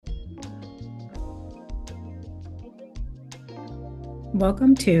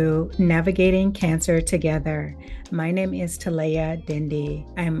Welcome to Navigating Cancer Together. My name is Talaya Dindi.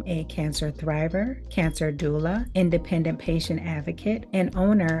 I'm a cancer thriver, cancer doula, independent patient advocate, and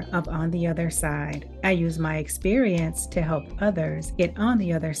owner of On the Other Side. I use my experience to help others get on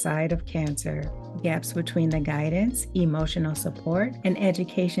the other side of cancer. Gaps between the guidance, emotional support, and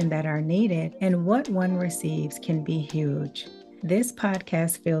education that are needed and what one receives can be huge. This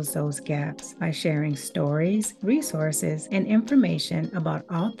podcast fills those gaps by sharing stories, resources, and information about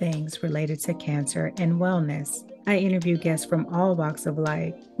all things related to cancer and wellness. I interview guests from all walks of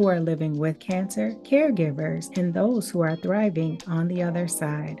life who are living with cancer, caregivers, and those who are thriving on the other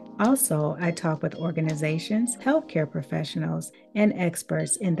side. Also, I talk with organizations, healthcare professionals, and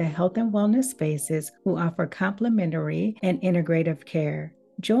experts in the health and wellness spaces who offer complementary and integrative care.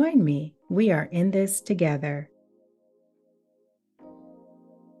 Join me. We are in this together.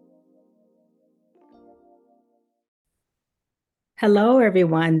 Hello,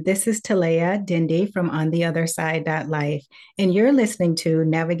 everyone. This is Talaya Dindi from On the Other Side Life, and you're listening to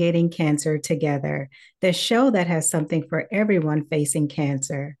Navigating Cancer Together, the show that has something for everyone facing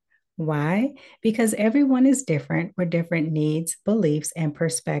cancer. Why? Because everyone is different with different needs, beliefs, and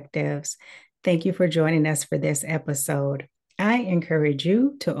perspectives. Thank you for joining us for this episode. I encourage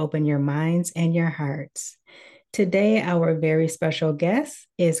you to open your minds and your hearts. Today, our very special guest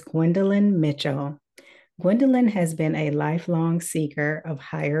is Gwendolyn Mitchell. Gwendolyn has been a lifelong seeker of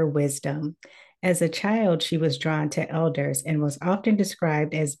higher wisdom. As a child, she was drawn to elders and was often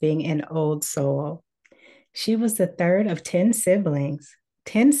described as being an old soul. She was the third of 10 siblings.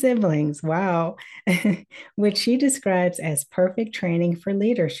 10 siblings, wow, which she describes as perfect training for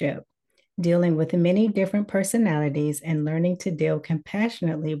leadership, dealing with many different personalities and learning to deal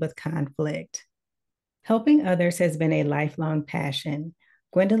compassionately with conflict. Helping others has been a lifelong passion.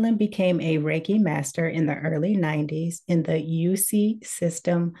 Gwendolyn became a Reiki master in the early 90s in the UC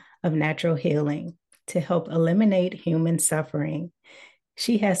system of natural healing to help eliminate human suffering.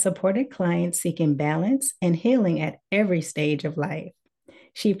 She has supported clients seeking balance and healing at every stage of life.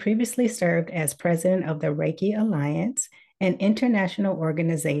 She previously served as president of the Reiki Alliance, an international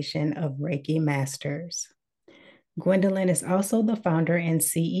organization of Reiki masters. Gwendolyn is also the founder and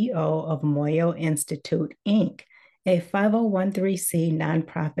CEO of Moyo Institute, Inc., a 501(c)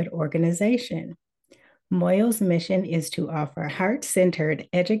 nonprofit organization. Moyo's mission is to offer heart-centered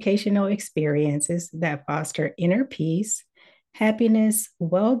educational experiences that foster inner peace, happiness,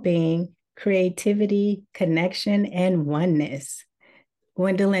 well-being, creativity, connection, and oneness.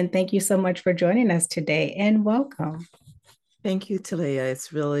 Gwendolyn, thank you so much for joining us today and welcome. Thank you, Talia.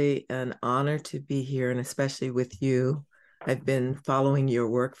 It's really an honor to be here, and especially with you. I've been following your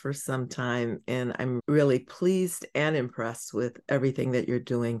work for some time, and I'm really pleased and impressed with everything that you're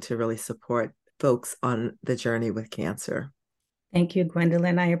doing to really support folks on the journey with cancer. Thank you,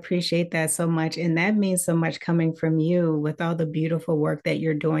 Gwendolyn. I appreciate that so much. And that means so much coming from you with all the beautiful work that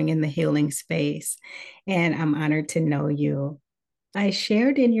you're doing in the healing space. And I'm honored to know you. I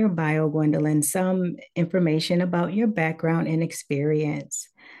shared in your bio, Gwendolyn, some information about your background and experience.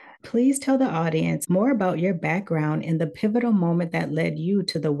 Please tell the audience more about your background and the pivotal moment that led you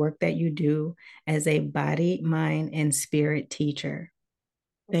to the work that you do as a body, mind, and spirit teacher.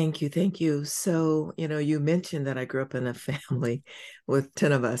 Thank you. Thank you. So, you mentioned that I grew up in a family with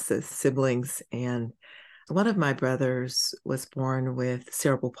 10 of us as siblings, and one of my brothers was born with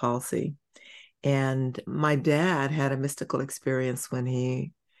cerebral palsy. And my dad had a mystical experience when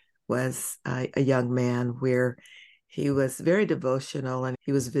he was a young man where he was very devotional and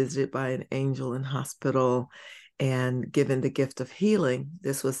he was visited by an angel in hospital and given the gift of healing.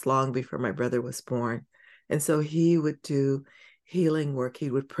 This was long before my brother was born. And so he would do healing work. He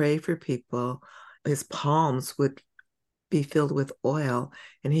would pray for people. His palms would be filled with oil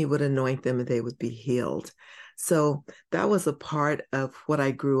and he would anoint them and they would be healed. So that was a part of what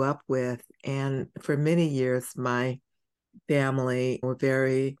I grew up with. And for many years, my family were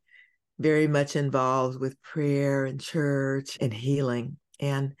very, very much involved with prayer and church and healing.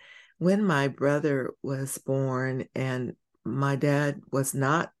 And when my brother was born and my dad was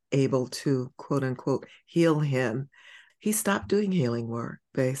not able to, quote unquote, heal him, he stopped doing healing work,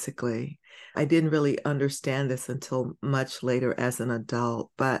 basically. I didn't really understand this until much later as an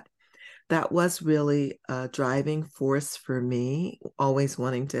adult, but that was really a driving force for me, always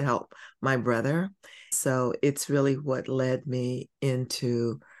wanting to help my brother. So it's really what led me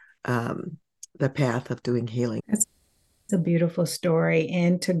into the path of doing healing. That's a beautiful story.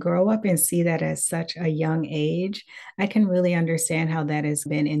 And to grow up and see that at such a young age, I can really understand how that has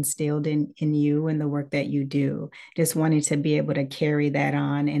been instilled in you and the work that you do. Just wanting to be able to carry that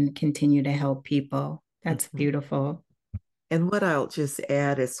on and continue to help people. That's beautiful. And what I'll just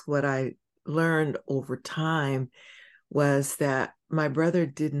add is what I learned over time was that my brother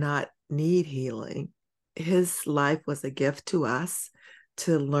did not need healing. His life was a gift to us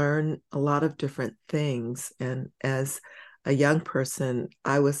to learn a lot of different things. And as a young person,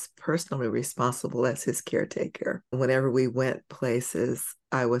 I was personally responsible as his caretaker. Whenever we went places,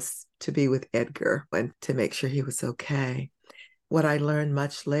 I was to be with Edgar and to make sure he was okay. What I learned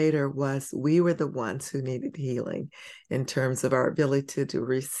much later was we were the ones who needed healing in terms of our ability to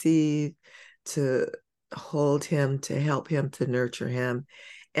receive, to hold him, to help him, to nurture him,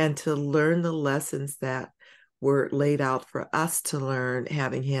 and to learn the lessons that were laid out for us to learn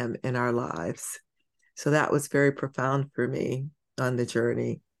having him in our lives. So that was very profound for me on the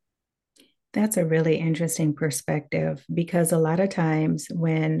journey. That's a really interesting perspective because a lot of times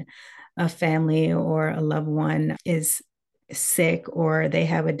when a family or a loved one is sick or they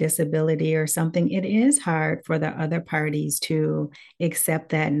have a disability or something, it is hard for the other parties to accept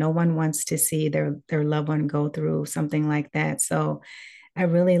that. No one wants to see their loved one go through something like that. So I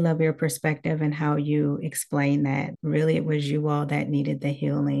really love your perspective and how you explain that. Really, it was you all that needed the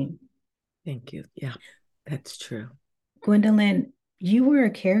healing. Thank you. Yeah, that's true. Gwendolyn, you were a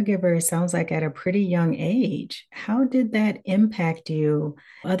caregiver, it sounds like at a pretty young age. How did that impact you?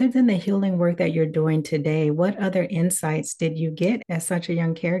 Other than the healing work that you're doing today, what other insights did you get as such a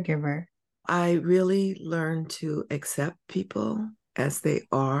young caregiver? I really learned to accept people as they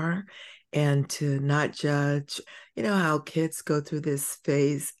are and to not judge. You know how kids go through this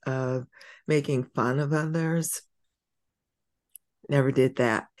phase of making fun of others? Never did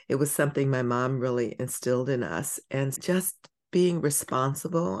that. It was something my mom really instilled in us. And just being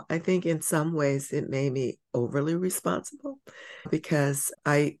responsible, I think in some ways it made me overly responsible because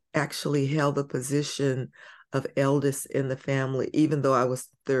I actually held the position of eldest in the family, even though I was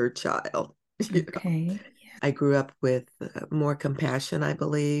third child. You know, Okay, I grew up with more compassion, I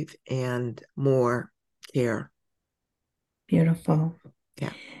believe, and more care. beautiful.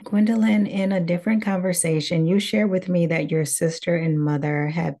 Yeah. Gwendolyn, in a different conversation, you shared with me that your sister and mother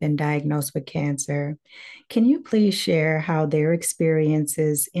had been diagnosed with cancer. Can you please share how their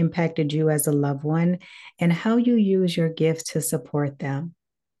experiences impacted you as a loved one and how you use your gifts to support them?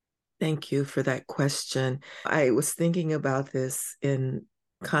 Thank you for that question. I was thinking about this in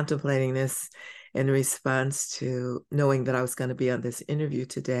contemplating this in response to knowing that I was going to be on this interview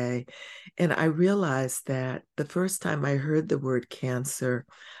today. And I realized that the first time I heard the word cancer,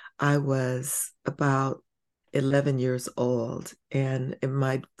 I was about 11 years old, and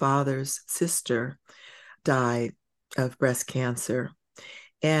my father's sister died of breast cancer.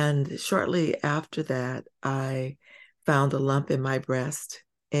 And shortly after that, I found a lump in my breast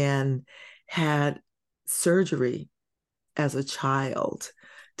and had surgery as a child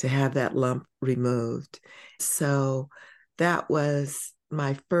to have that lump removed. So that was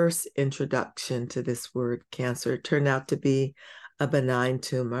my first introduction to this word cancer. It turned out to be a benign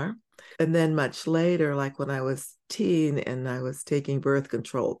tumor. And then much later, like when I was teen and I was taking birth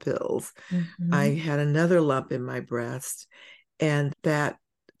control pills, I Mhm. had another lump in my breast. And that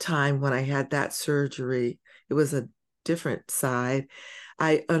time when I had that surgery, it was a different side.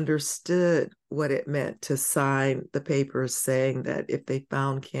 I understood what it meant to sign the papers saying that if they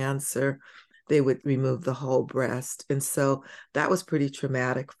found cancer, they would remove the whole breast. And so that was pretty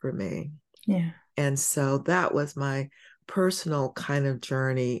traumatic for me. Yeah. And so that was my personal kind of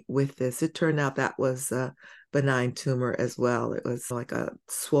journey with this. It turned out that was a benign tumor as well. It was like a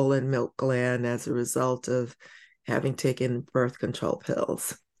swollen milk gland as a result of having taken birth control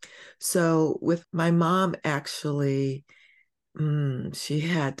pills. So with my mom, actually, she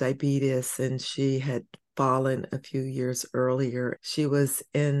had diabetes and she had fallen a few years earlier. She was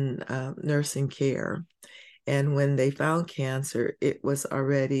in nursing care. And when they found cancer, it was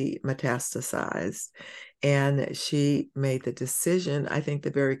already metastasized. And she made the decision, I think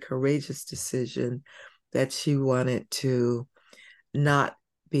the very courageous decision, that she wanted to not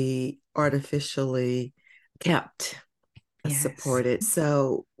be artificially kept Yes. supported.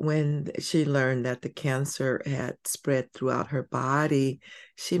 So when she learned that the cancer had spread throughout her body,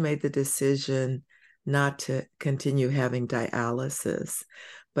 she made the decision not to continue having dialysis.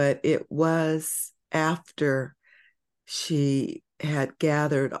 But it was after she had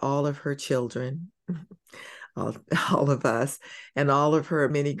gathered all of her children, all, all of us, and all of her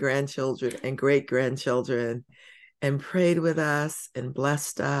many grandchildren and great grandchildren, and prayed with us and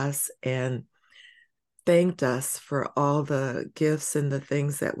blessed us and thanked us for all the gifts and the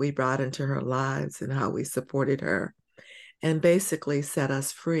things that we brought into her lives and how we supported her and basically set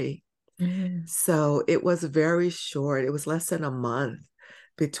us free. Mhm. So it was very short. It was less than a month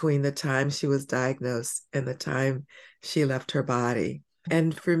between the time she was diagnosed and the time she left her body.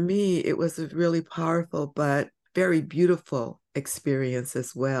 And for me, it was a really powerful but very beautiful experience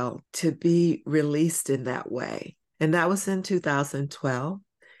as well to be released in that way. And that was in 2012.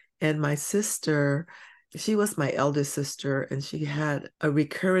 And my sister, she was my eldest sister, and she had a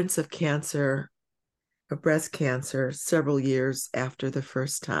recurrence of cancer, of breast cancer, several years after the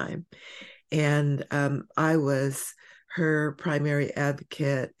first time. And I was her primary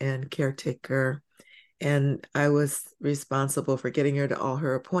advocate and caretaker. And I was responsible for getting her to all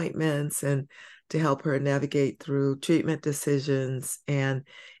her appointments and to help her navigate through treatment decisions. And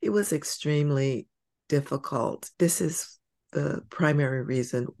it was extremely difficult. This is the primary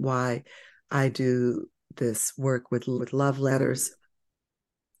reason why I do this work with love letters.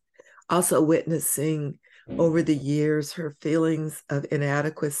 Also, witnessing over the years her feelings of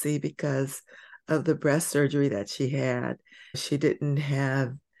inadequacy because of the breast surgery that she had. She didn't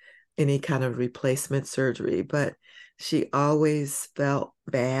have any kind of replacement surgery, but she always felt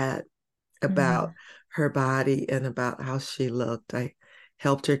bad about her body and about how she looked. I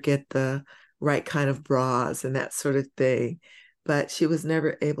helped her get the right kind of bras and that sort of thing, but she was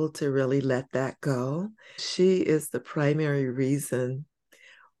never able to really let that go. She is the primary reason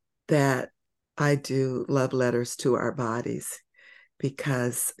that I do love letters to our bodies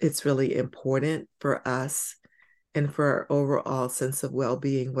because it's really important for us and for our overall sense of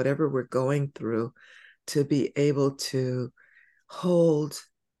well-being, whatever we're going through, to be able to hold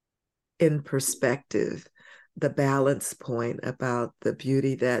in perspective the balance point about the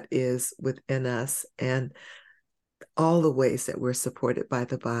beauty that is within us and all the ways that we're supported by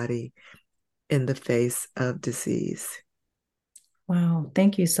the body in the face of disease. Wow,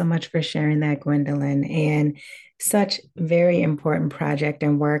 thank you so much for sharing that, Gwendolyn. And such very important project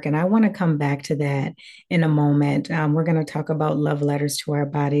and work. And I want to come back to that in a moment. We're going to talk about love letters to our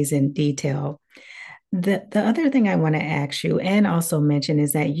bodies in detail. The other thing I want to ask you and also mention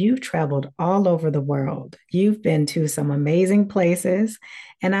is that you've traveled all over the world. You've been to some amazing places,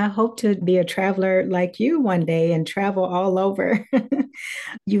 and I hope to be a traveler like you one day and travel all over.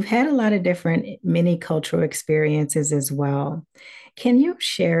 You've had a lot of different many cultural experiences as well. Can you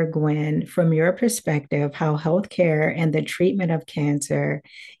share, Gwen, from your perspective, how healthcare and the treatment of cancer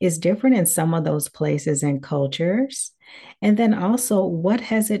is different in some of those places and cultures? And then also, what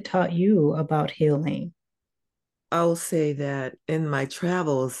has it taught you about healing? I'll say that in my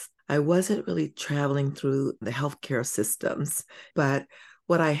travels, I wasn't really traveling through the healthcare systems, but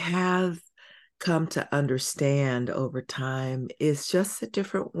what I have come to understand over time is just the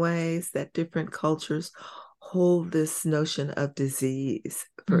different ways that different cultures hold this notion of disease.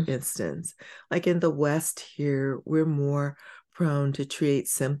 For Mm. instance, like in the West here, we're more prone to treat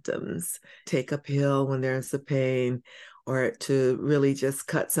symptoms, take a pill when there's a pain, or to really just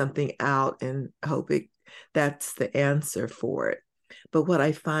cut something out and hope that's the answer for it. But what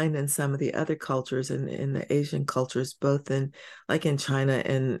I find in some of the other cultures, in the Asian cultures, both in like in China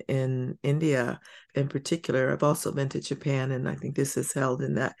and in India in particular, I've also been to Japan, and I think this is held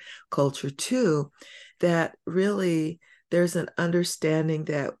in that culture too, that really there's an understanding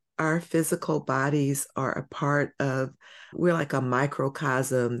that our physical bodies are a part of, we're like a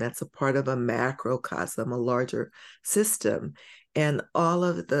microcosm that's a part of a macrocosm, a larger system. And all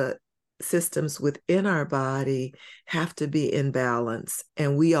of the systems within our body have to be in balance.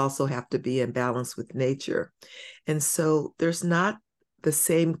 And we also have to be in balance with nature. And so there's not the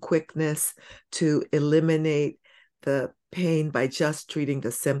same quickness to eliminate the pain by just treating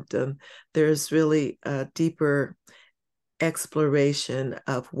the symptom. There's really a deeper exploration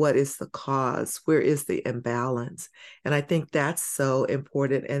of what is the cause, where is the imbalance. And I think that's so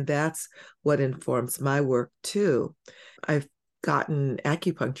important. And that's what informs my work too. I've gotten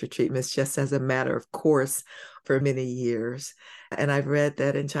acupuncture treatments just as a matter of course for many years. And I've read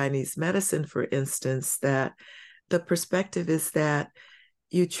that in Chinese medicine, for instance, that the perspective is that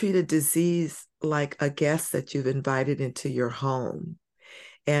you treat a disease like a guest that you've invited into your home.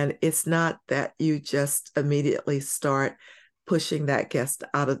 And it's not that you just immediately start pushing that guest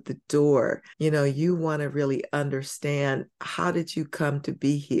out of the door. You know, you want to really understand, how did you come to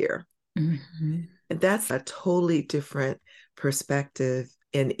be here? Mhm. And that's a totally different perspective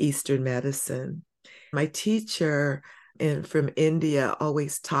in Eastern medicine. My teacher from India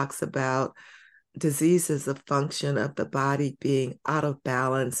always talks about disease as a function of the body being out of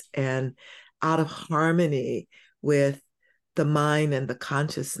balance and out of harmony with the mind and the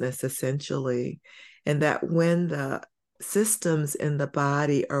consciousness, essentially. And that when the systems in the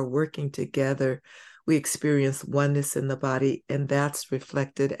body are working together, we experience oneness in the body, and that's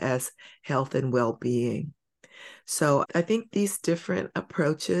reflected as health and well being. So I think these different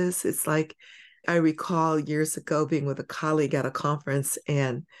approaches, it's like I recall years ago being with a colleague at a conference,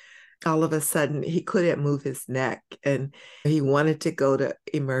 and all of a sudden he couldn't move his neck and he wanted to go to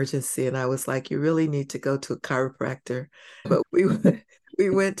emergency. And I was like, you really need to go to a chiropractor. But we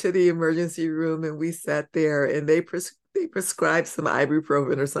went to the emergency room and we sat there, and they prescribed some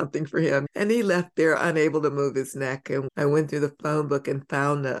ibuprofen or something for him. And he left there unable to move his neck. And I went through the phone book and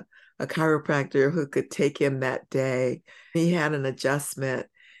found a chiropractor who could take him that day. He had an adjustment,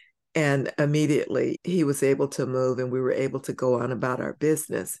 and immediately he was able to move and we were able to go on about our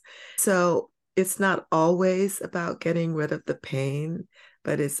business. So it's not always about getting rid of the pain,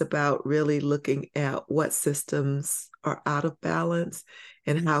 but it's about really looking at what systems are out of balance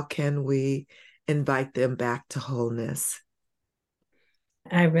and how can we invite them back to wholeness.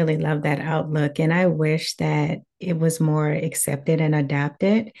 I really love that outlook. And I wish that it was more accepted and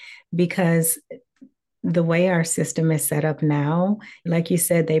adapted because the way our system is set up now, like you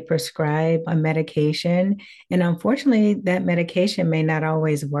said, they prescribe a medication. And unfortunately, that medication may not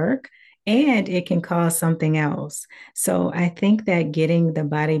always work and it can cause something else. So I think that getting the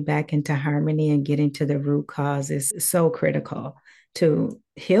body back into harmony and getting to the root cause is so critical to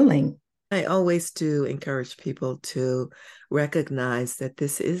healing. I always do encourage people to recognize that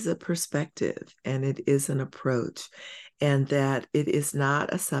this is a perspective and it is an approach, and that it is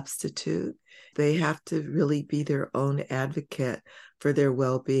not a substitute. They have to really be their own advocate for their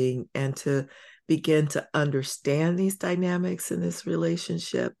well being and to begin to understand these dynamics in this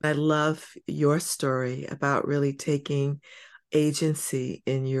relationship. I love your story about really taking agency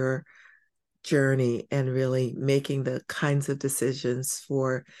in your journey and really making the kinds of decisions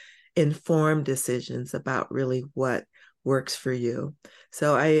for informed decisions about really what works for you.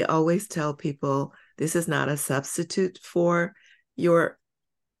 So I always tell people this is not a substitute for your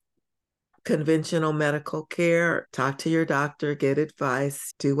conventional medical care. Talk to your doctor, get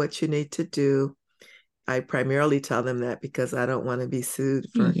advice, do what you need to do. I primarily tell them that because I don't want to be sued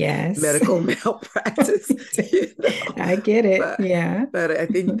for Yes. medical malpractice, you know. I get it. But Yeah. but I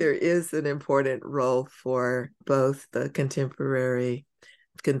think there is an important role for both the contemporary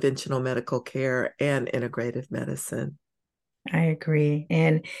conventional medical care and integrative medicine. I agree.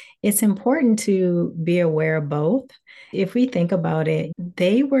 And it's important to be aware of both. If we think about it,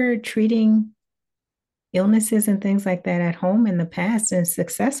 they were treating illnesses and things like that at home in the past and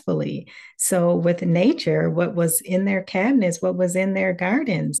successfully. So with nature, what was in their cabinets, what was in their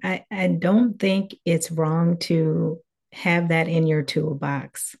gardens, I don't think it's wrong to have that in your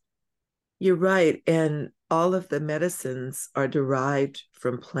toolbox. You're right. And all of the medicines are derived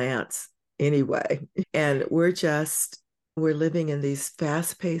from plants anyway. And we're living in these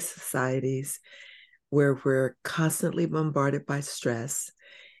fast paced societies where we're constantly bombarded by stress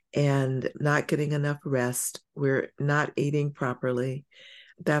and not getting enough rest. We're not eating properly.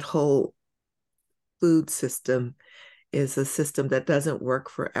 That whole food system is a system that doesn't work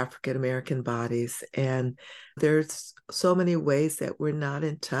for African American bodies. And there's so many ways that we're not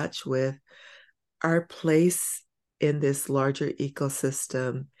in touch with our place in this larger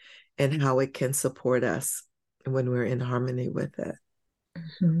ecosystem and how it can support us when we're in harmony with it.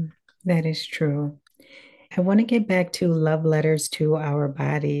 Mhm. That is true. I want to get back to Love Letters to Our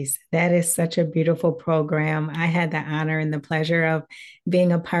Bodies. That is such a beautiful program. I had the honor and the pleasure of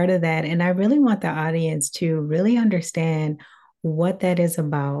being a part of that. And I really want the audience to really understand what that is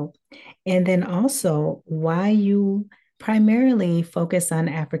about. And then also why you primarily focus on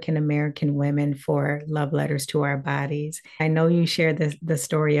African American women for Love Letters to Our Bodies. I know you share the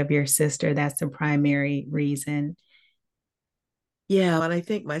story of your sister. That's the primary reason. Yeah, and I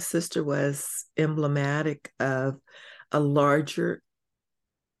think my sister was emblematic of a larger,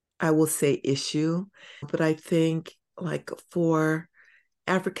 I will say, issue. But I think, like, for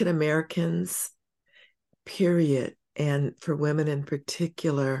African Americans, period, and for women in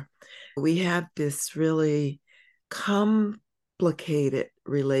particular, we have this really complicated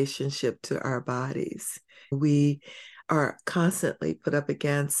relationship to our bodies. We are constantly put up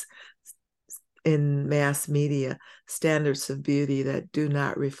against, in mass media, standards of beauty that do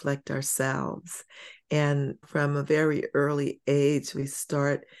not reflect ourselves. And from a very early age, we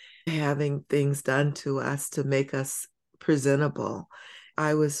start having things done to us to make us presentable.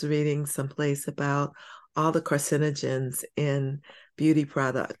 I was reading someplace about all the carcinogens in beauty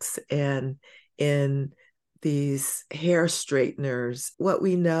products and in these hair straighteners. What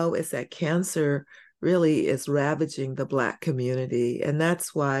we know is that cancer really is ravaging the Black community. And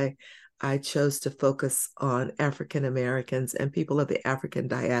that's why I chose to focus on African Americans and people of the African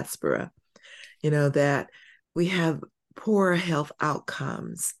diaspora, that we have poor health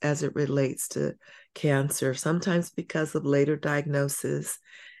outcomes as it relates to cancer, sometimes because of later diagnosis,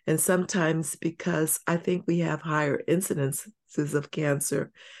 and sometimes because I think we have higher incidences of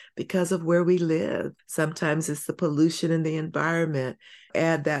cancer because of where we live. Sometimes it's the pollution in the environment.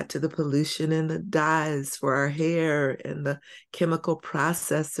 Add that to the pollution in the dyes for our hair and the chemical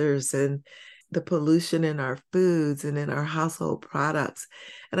processors and the pollution in our foods and in our household products.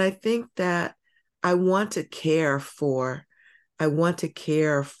 And I think that I want to care for I want to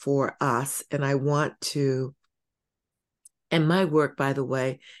care for us, and I want to, and my work, by the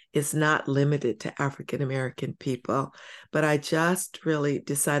way, is not limited to African American people, but I just really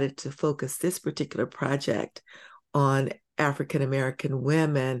decided to focus this particular project on African American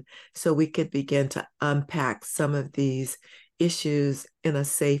women so we could begin to unpack some of these issues in a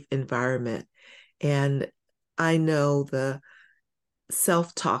safe environment. And I know the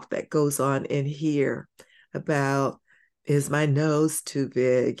self-talk that goes on in here about, is my nose too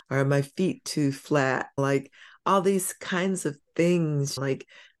big? Are my feet too flat? Like all these kinds of things, like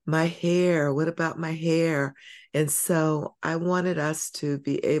my hair, what about my hair? And so I wanted us to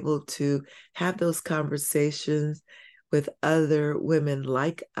be able to have those conversations with other women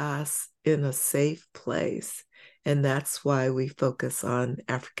like us in a safe place. And that's why we focus on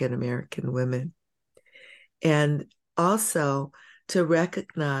African American women. And also to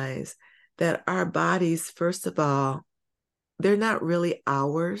recognize that our bodies, first of all, they're not really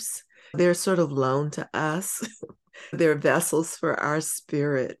ours. They're sort of loaned to us. They're vessels for our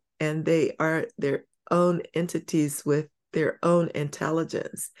spirit, and they are their own entities with their own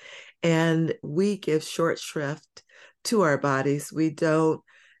intelligence. And we give short shrift to our bodies. We don't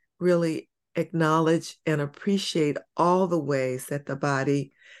really acknowledge and appreciate all the ways that the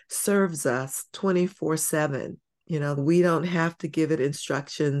body serves us 24/7. We don't have to give it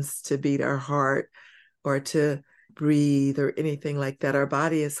instructions to beat our heart or to breathe or anything like that. Our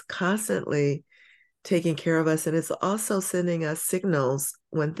body is constantly taking care of us, and it's also sending us signals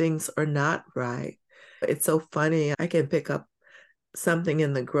when things are not right. It's so funny. I can pick up something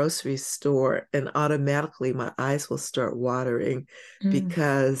in the grocery store and automatically my eyes will start watering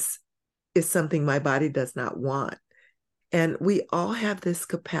because it's something my body does not want. And we all have this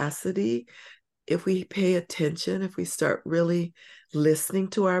capacity. If we pay attention, if we start really listening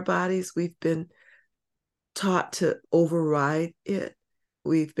to our bodies, we've been taught to override it.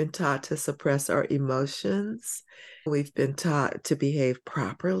 We've been taught to suppress our emotions. We've been taught to behave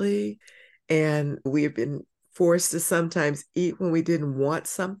properly. And we've been forced to sometimes eat when we didn't want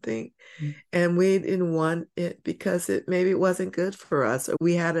something. And we didn't want it because maybe it wasn't good for us or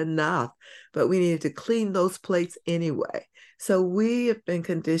we had enough, but we needed to clean those plates anyway. So we have been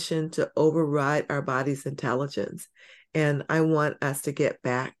conditioned to override our body's intelligence. And I want us to get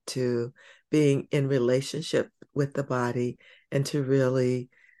back to being in relationship with the body and to really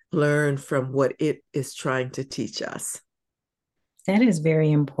learn from what it is trying to teach us. That is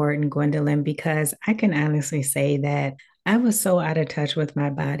very important, Gwendolyn, because I can honestly say that I was so out of touch with my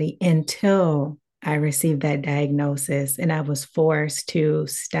body until I received that diagnosis, and I was forced to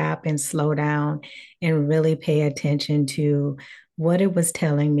stop and slow down and really pay attention to what it was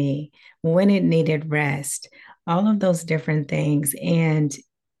telling me, when it needed rest, all of those different things. And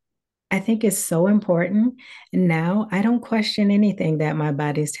I think it's so important. Now I don't question anything that my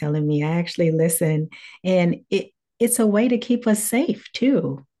body's telling me. I actually listen, and it's a way to keep us safe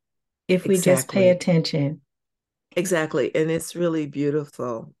too, if we just pay Exactly. attention. Exactly. And it's really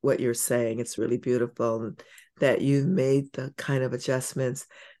beautiful what you're saying. It's really beautiful that you've made the kind of adjustments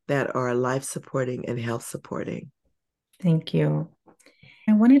that are life supporting and health supporting. Thank you.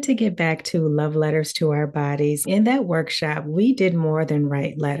 I wanted to get back to love letters to our bodies. In that workshop, we did more than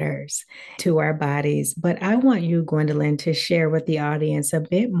write letters to our bodies, but I want you, Gwendolyn, to share with the audience a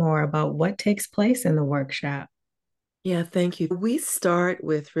bit more about what takes place in the workshop. Yeah, thank you. We start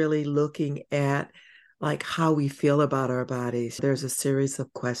with really looking at like how we feel about our bodies. There's a series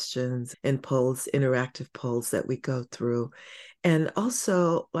of questions and polls, interactive polls that we go through. And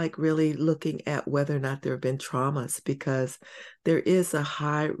also like really looking at whether or not there have been traumas, because there is a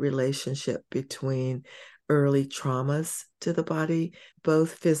high relationship between early traumas to the body,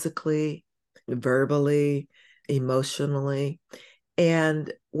 both physically, verbally, emotionally,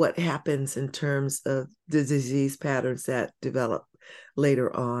 and what happens in terms of the disease patterns that develop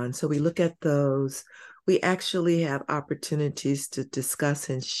later on. So we look at those. We actually have opportunities to discuss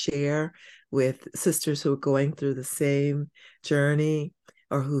and share with sisters who are going through the same journey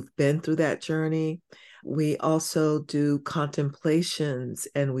or who've been through that journey. We also do contemplations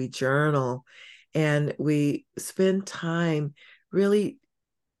and we journal and we spend time really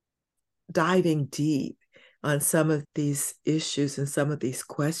diving deep on some of these issues and some of these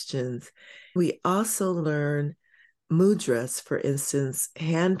questions. We also learn mudras, for instance,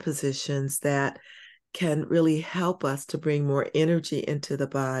 hand positions that can really help us to bring more energy into the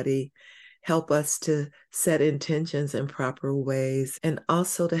body, help us to set intentions in proper ways, and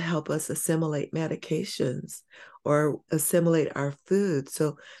also to help us assimilate medications or assimilate our food.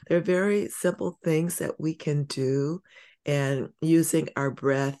 So they're very simple things that we can do, and using our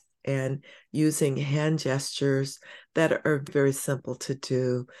breath and using hand gestures that are very simple to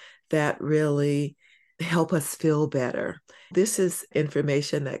do that really help us feel better. This is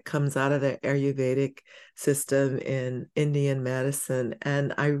information that comes out of the Ayurvedic system in Indian medicine.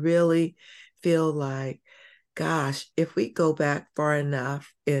 And I really feel like, gosh, if we go back far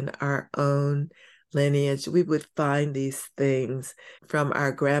enough in our own lineage, we would find these things from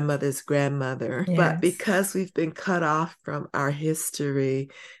our grandmother's grandmother. But Yes. because we've been cut off from our history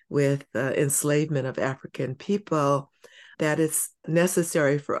with the enslavement of African people, that it's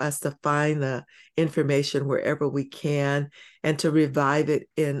necessary for us to find the information wherever we can and to revive it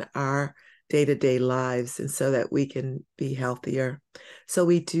in our day-to-day lives, and so that we can be healthier. So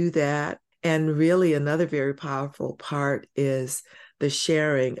we do that. And really, another very powerful part is the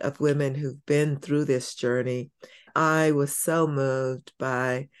sharing of women who've been through this journey. I was so moved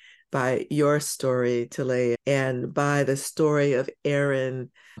by your story, Talea, and by the story of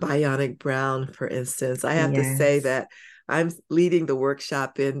Erin Bionic Brown, for instance. I have to say Yes. that I'm leading the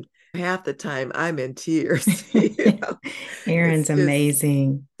workshop, and half the time I'm in tears. Aaron's It's just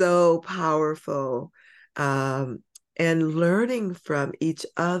amazing. so powerful. Um, and learning from each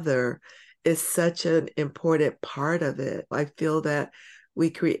other is such an important part of it. I feel that we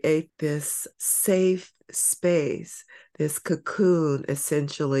create this safe space, this cocoon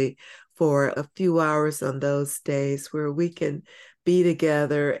essentially, for a few hours on those days where we can be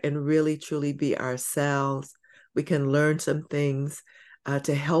together and really truly be ourselves. We can learn some things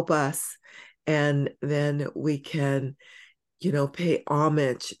to help us, and then we can pay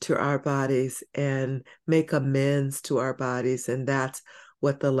homage to our bodies and make amends to our bodies. And that's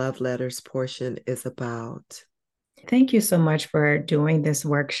what the love letters portion is about. Thank you so much for doing this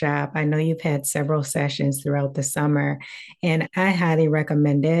workshop. I know you've had several sessions throughout the summer, and I highly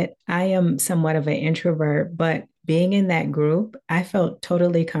recommend it. I am somewhat of an introvert, but being in that group, I felt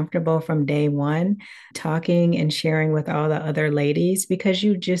totally comfortable from day one, talking and sharing with all the other ladies, because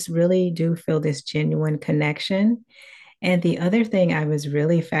you just really do feel this genuine connection. And the other thing I was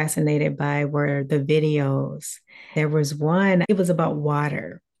really fascinated by were the videos. There was one, it was about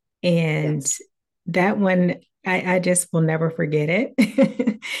water. And Yes. that one, I just will never forget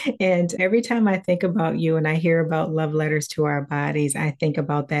it. And every time I think about you and I hear about love letters to our bodies, I think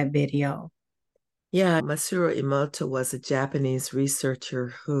about that video. Yeah, Masaru Emoto was a Japanese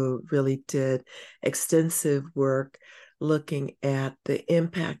researcher who really did extensive work looking at the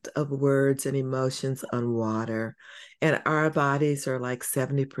impact of words and emotions on water. And our bodies are like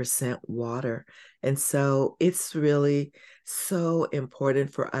 70% water. And so it's really so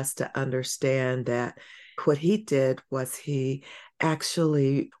important for us to understand that what he did was he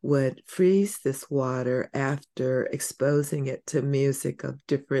actually would freeze this water after exposing it to music of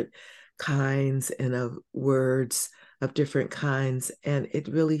different kinds and of words of different kinds. And it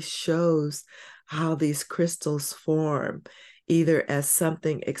really shows how these crystals form, either as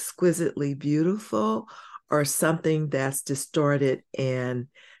something exquisitely beautiful or something that's distorted and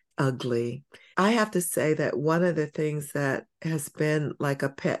ugly. I have to say that one of the things that has been like a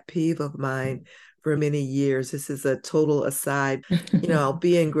pet peeve of mine for many years, this is a total aside, I'll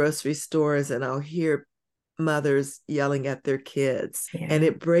be in grocery stores and I'll hear mothers yelling at their kids. And Yeah.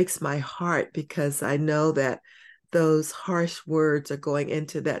 it breaks my heart because I know that those harsh words are going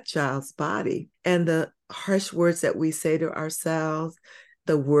into that child's body. And the harsh words that we say to ourselves,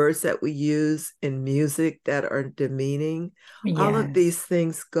 the words that we use in music that are demeaning, all of these Yes.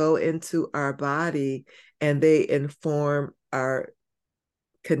 things go into our body and they inform our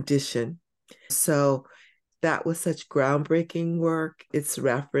condition. So that was such groundbreaking work. It's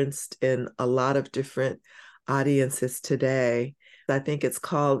referenced in a lot of different audiences today. I think it's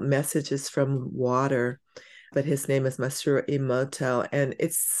called Messages from Water, but his name is Masaru Emoto. And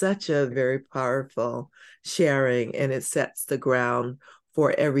it's such a very powerful sharing, and it sets the ground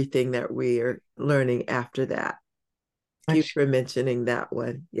for everything that we are learning after that. Thank you Much. for mentioning that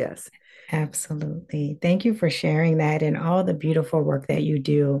one. Yes. Absolutely. Thank you for sharing that and all the beautiful work that you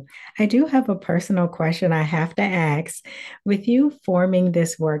do. I do have a personal question I have to ask. With you forming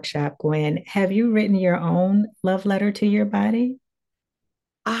this workshop, Gwen, have you written your own love letter to your body?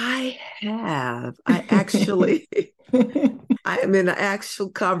 I have. I actually I am in an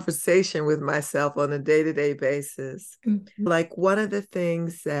actual conversation with myself on a day-to-day basis. Like one of the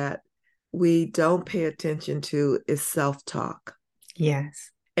things that we don't pay attention to is self-talk.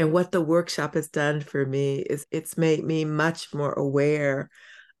 Yes. And what the workshop has done for me is it's made me much more aware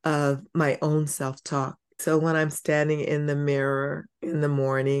of my own self-talk. So when I'm standing in the mirror in the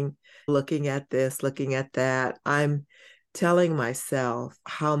morning, looking at this, looking at that, I'm telling myself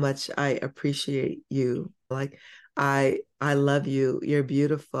how much I appreciate you. Like I love you. You're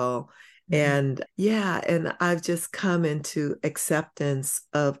beautiful. Mm-hmm. And yeah, and I've just come into acceptance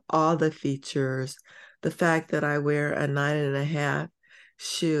of all the features, the fact that I wear a 9.5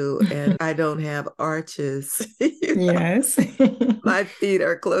 shoe and I don't have arches. Yes. My feet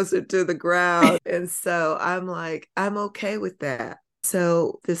are closer to the ground. And so I'm like, I'm okay with that.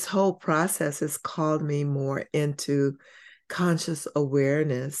 So this whole process has called me more into conscious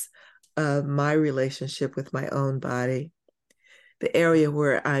awareness of my relationship with my own body. The area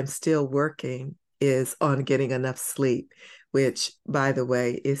where I'm still working is on getting enough sleep, which, by the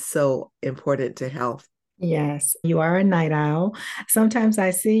way, is so important to health. Yes, you are a night owl. Sometimes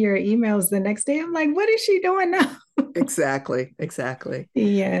I see your emails the next day. I'm like, what is she doing now? Exactly, exactly.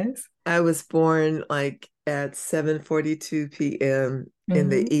 Yes. I was born like at 7:42 p.m. in Mhm.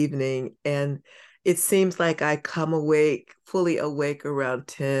 the evening, and it seems like I come awake, fully awake around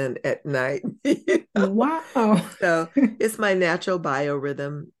 10 at night. Wow. So it's my natural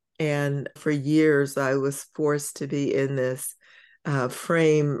biorhythm. And for years, I was forced to be in this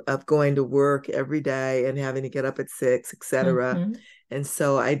frame of going to work every day and having to get up at 6, etc. Mhm. And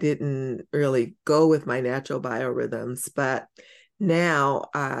so I didn't really go with my natural biorhythms. But now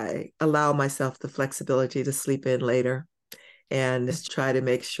I allow myself the flexibility to sleep in later and just try to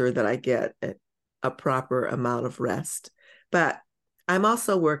make sure that I get a proper amount of rest. But I'm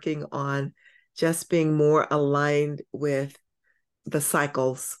also working on just being more aligned with the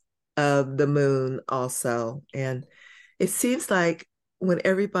cycles of the moon also. And it seems like when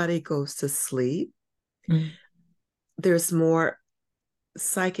everybody goes to sleep, Mm. there's more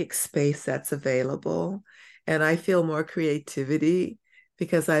psychic space that's available. And I feel more creativity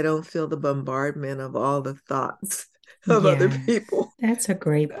because I don't feel the bombardment of all the thoughts of other Yes, people. that's a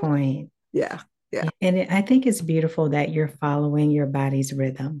great So, point. yeah, yeah, I think it's beautiful that you're following your body's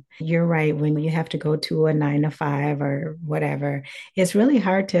rhythm. You're right. When you have to go to a 9 to 5 or whatever, it's really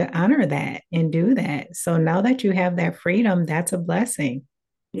hard to honor that and do that. So now that you have that freedom, that's a blessing.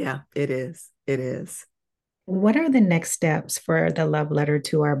 yeah, it is. It is. What are the next steps for the Love Letter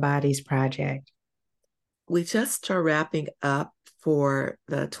to Our Bodies project? We just are wrapping up for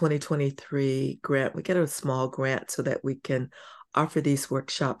the 2023 grant. We get a small grant so that we can offer these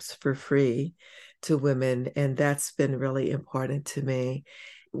workshops for free to women, and that's been really important to me.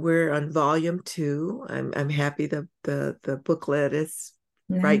 We're on volume 2. I'm happy the booklet is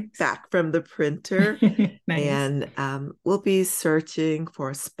right Nice. back from the printer. Nice. And we'll be searching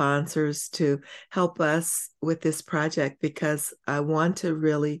for sponsors to help us with this project because I want to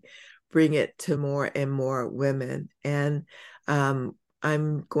really bring it to more and more women. And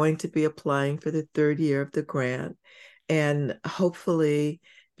I'm going to be applying for the third year of the grant and hopefully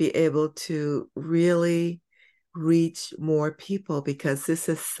be able to really reach more people because this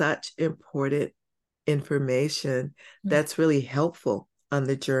is such important information that's really helpful on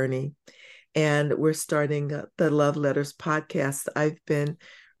the journey. And we're starting the Love Letters podcast. I've been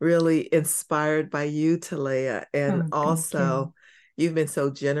really inspired by you, Talea, and Oh, thank you. also you've been so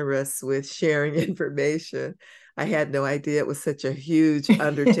generous with sharing information. I had no idea it was such a huge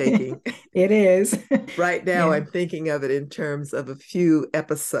undertaking. It is. Right now, Yeah. I'm thinking of it in terms of a few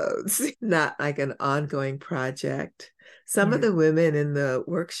episodes, not like an ongoing project. Some of Yeah. the women in the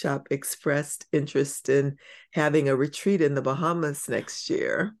workshop expressed interest in having a retreat in the Bahamas next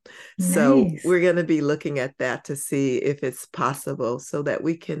year. So Nice. we're going to be looking at that to see if it's possible so that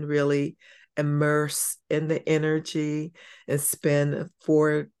we can really immerse in the energy and spend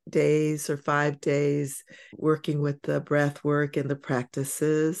 4 days or 5 days working with the breath work and the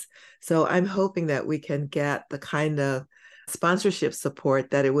practices. So I'm hoping that we can get the kind of sponsorship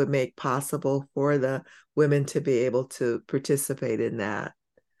support that it would make possible for the women to be able to participate in that.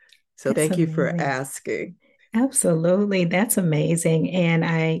 So That's thank you for amazing. asking. Absolutely. That's amazing. And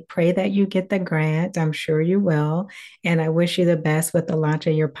I pray that you get the grant. I'm sure you will. And I wish you the best with the launch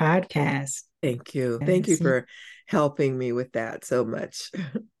of your podcast. Thank you. Thank you Yes, for helping me with that so much.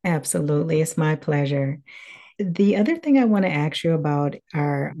 absolutely. It's my pleasure. The other thing I want to ask you about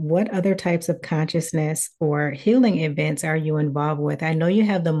are what other types of consciousness or healing events are you involved with? I know you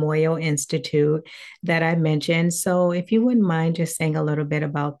have the Moyo Institute that I mentioned. So if you wouldn't mind just saying a little bit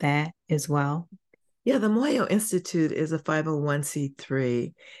about that as well. Yeah, the Moyo Institute is a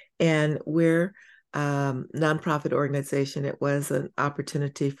 501c3, and we're nonprofit organization, it was an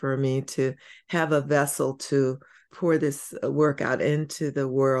opportunity for me to have a vessel to pour this work out into the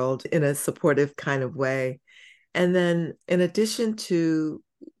world in a supportive kind of way. And then, in addition to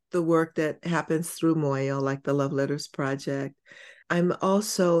the work that happens through Moyo, like the Love Letters Project, I'm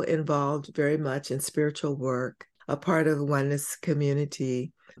also involved very much in spiritual work, a part of a oneness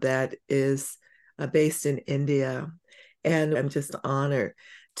community that is based in India. And I'm just honored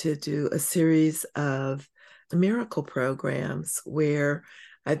to do a series of miracle programs where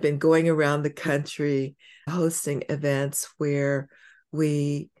I've been going around the country hosting events where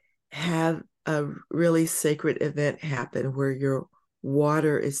we have a really sacred event happen where your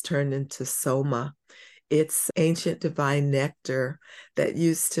water is turned into soma. It's ancient divine nectar that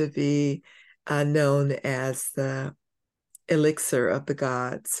used to be known as the elixir of the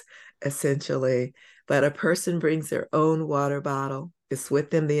gods, essentially. But a person brings their own water bottle. It's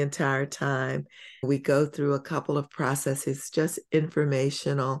with them the entire time. We go through a couple of processes, just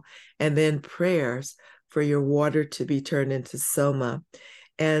informational, and then prayers for your water to be turned into soma.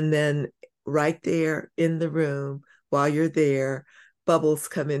 And then right there in the room, while you're there, bubbles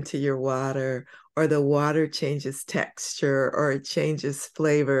come into your water, or the water changes texture, or it changes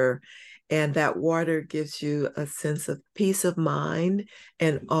flavor. And that water gives you a sense of peace of mind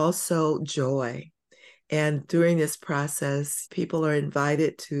and also joy. And during this process, people are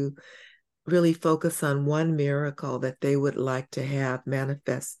invited to really focus on one miracle that they would like to have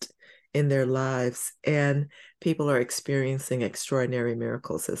manifest in their lives. And people are experiencing extraordinary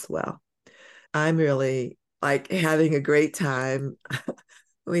miracles as well. I'm really like having a great time.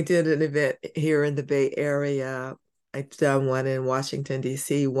 We did an event here in the Bay Area. I've done one in Washington,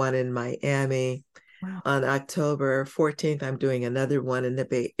 D.C., one in Miami. Wow. On October 14th, I'm doing another one in the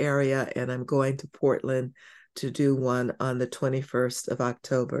Bay Area, and I'm going to Portland to do one on the 21st of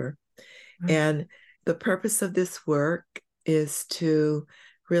October. Wow. And the purpose of this work is to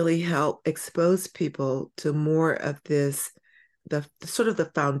really help expose people to more of this, the sort of the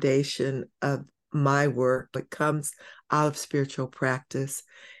foundation of my work that comes out of spiritual practice,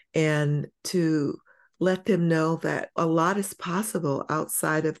 and to let them know that a lot is possible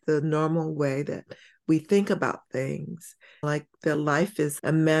outside of the normal way that we think about things. Like that life is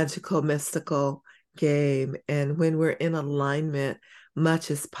a magical, mystical game. And when we're in alignment, much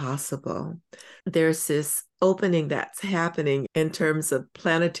is possible. There's this opening that's happening in terms of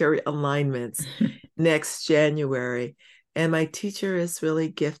planetary alignments next January. And my teacher is really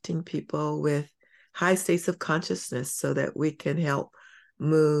gifting people with high states of consciousness so that we can help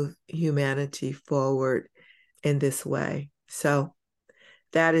move humanity forward in this way. So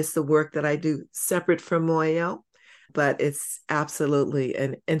that is the work that I do separate from Moyo, but it's absolutely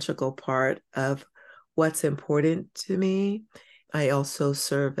an integral part of what's important to me. I also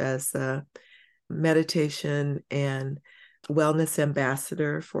serve as a meditation and wellness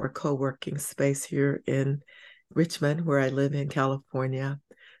ambassador for a co-working space here in Richmond, where I live in California.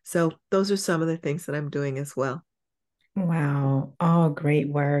 So those are some of the things that I'm doing as well. Wow, all great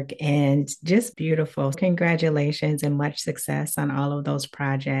work and just beautiful. Congratulations and much success on all of those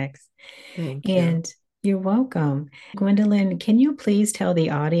projects. Thank you. And you're welcome. Gwendolyn, can you please tell the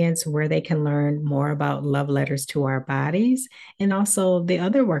audience where they can learn more about Love Letters to Our Bodies and also the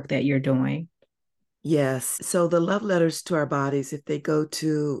other work that you're doing? Yes. So the love letters to our bodies, if they go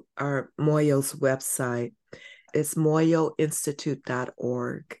to our Moyo's website, it's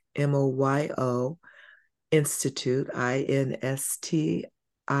moyoinstitute.org, MOYO Institute,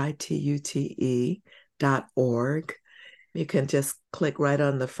 INSTITUTE.org. You can just click right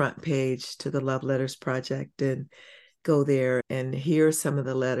on the front page to the Love Letters Project and go there and hear some of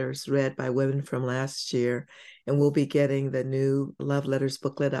the letters read by women from last year. And we'll be getting the new Love Letters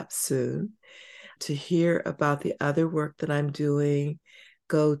booklet up soon. To hear about the other work that I'm doing,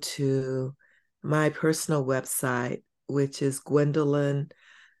 go to my personal website, which is Gwendolyn,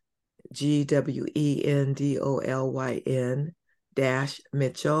 GWENDOLYN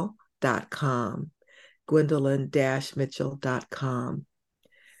Mitchell.com. Gwendolyn-Mitchell.com.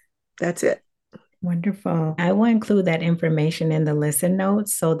 That's it. Wonderful. I will include that information in the listen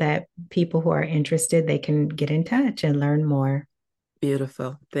notes so that people who are interested, they can get in touch and learn more.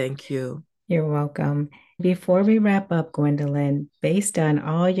 Beautiful. Thank you. You're welcome. Before we wrap up, Gwendolyn, based on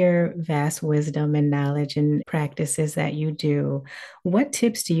all your vast wisdom and knowledge and practices that you do, what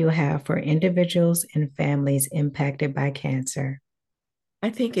tips do you have for individuals and families impacted by cancer?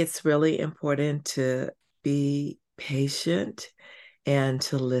 I think it's really important to be patient and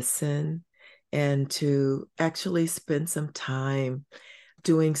to listen and to actually spend some time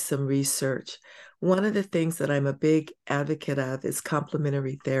doing some research. One of the things that I'm a big advocate of is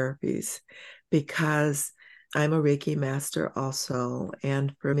complementary therapies because I'm a Reiki master also.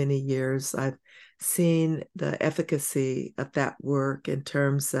 And for many years, I've seen the efficacy of that work in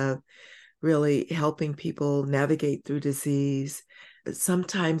terms of really helping people navigate through disease,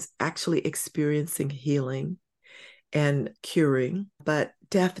 sometimes actually experiencing healing and curing, but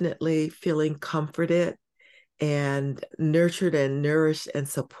definitely feeling comforted and nurtured and nourished and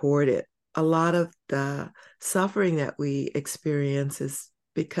supported. A lot of the suffering that we experience is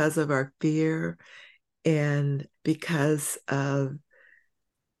because of our fear and because of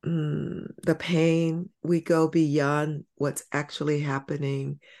the pain. We go beyond what's actually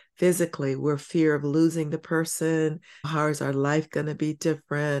happening physically. We're fear of losing the person. How is our life going to be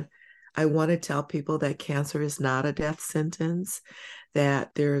different? I want to tell people that cancer is not a death sentence,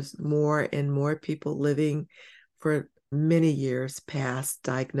 that there's more and more people living for many years past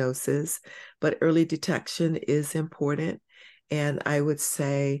diagnosis, but early detection is important. And I would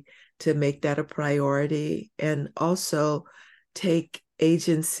say to make that a priority and also take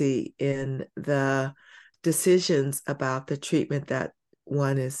agency in the decisions about the treatment that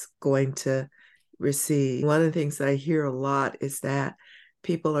one is going to receive. One of the things that I hear a lot is that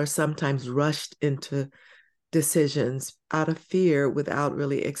people are sometimes rushed into decisions out of fear without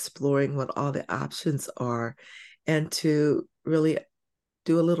really exploring what all the options are, and to really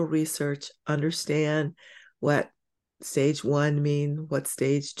do a little research, understand what stage 1 means, what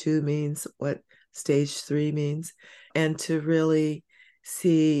stage 2 means, what stage 3 means, and to really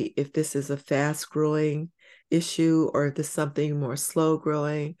see if this is a fast growing issue or if this is something more slow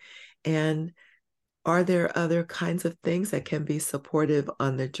growing, and are there other kinds of things that can be supportive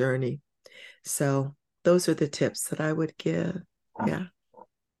on the journey. So those are the tips that I would give. Yeah.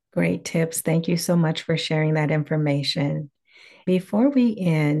 Great tips. Thank you so much for sharing that information. Before we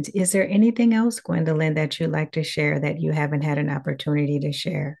end, is there anything else, Gwendolyn, that you'd like to share that you haven't had an opportunity to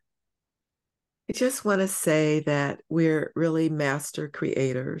share? I just want to say that we're really master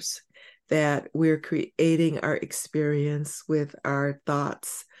creators, that we're creating our experience with our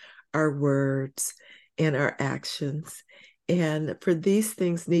thoughts, our words, and our actions. And for these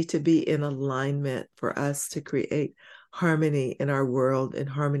things need to be in alignment for us to create harmony in our world and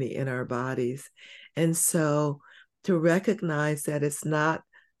harmony in our bodies. And so to recognize that it's not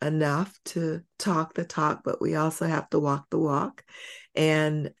enough to talk the talk, but we also have to walk the walk,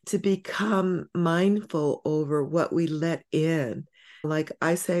 and to become mindful over what we let in. Like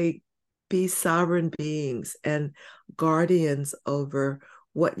I say, be sovereign beings and guardians over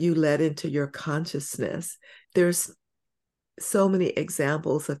what you let into your consciousness. There's so many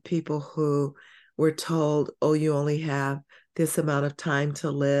examples of people who were told, oh, you only have this amount of time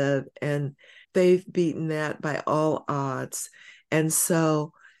to live, and they've beaten that by all odds. And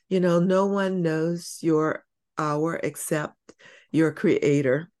so, no one knows your hour except your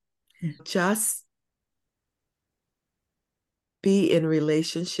creator. Just be in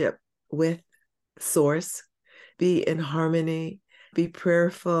relationship with source, be in harmony, be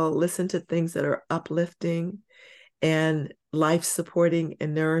prayerful, listen to things that are uplifting and life supporting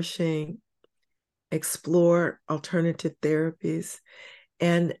and nourishing, explore alternative therapies,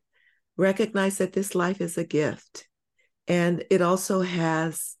 and recognize that this life is a gift and it also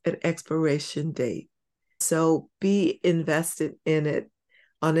has an expiration date. So be invested in it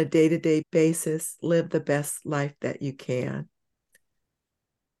on a day-to-day basis. Live the best life that you can.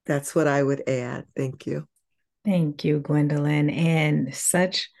 That's what I would add. Thank you. Thank you, Gwendolyn, and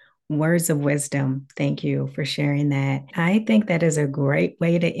such words of wisdom. Thank you for sharing that. I think that is a great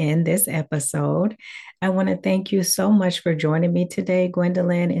way to end this episode. I want to thank you so much for joining me today,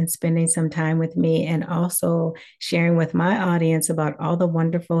 Gwendolyn, and spending some time with me, and also sharing with my audience about all the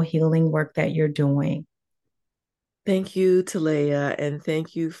wonderful healing work that you're doing. Thank you, Talea, and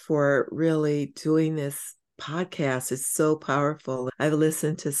thank you for really doing this podcast. It's so powerful. I've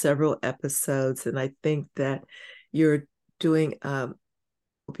listened to several episodes, and I think that you're doing a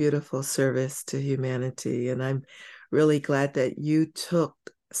beautiful service to humanity. And I'm really glad that you took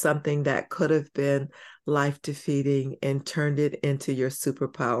something that could have been life defeating and turned it into your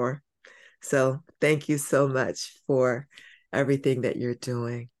superpower. So thank you so much for everything that you're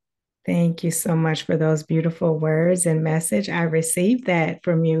doing. Thank you so much for those beautiful words and message. I received that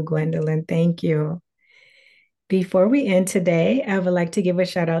from you, Gwendolyn. Thank you. Before we end today, I would like to give a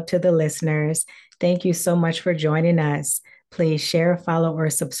shout out to the listeners. Thank you so much for joining us. Please share, follow, or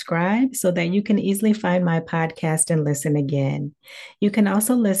subscribe so that you can easily find my podcast and listen again. You can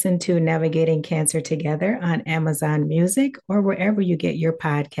also listen to Navigating Cancer Together on Amazon Music or wherever you get your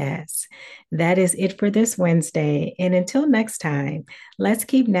podcasts. That is it for this Wednesday. And until next time, let's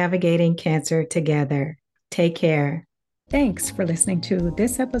keep navigating cancer together. Take care. Thanks for listening to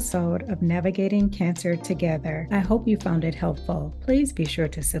this episode of Navigating Cancer Together. I hope you found it helpful. Please be sure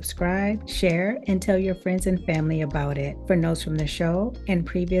to subscribe, share, and tell your friends and family about it. For notes from the show and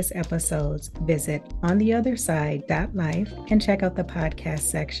previous episodes, visit ontheotherside.life and check out the podcast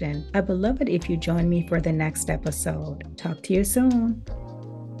section. I would love it if you join me for the next episode. Talk to you soon.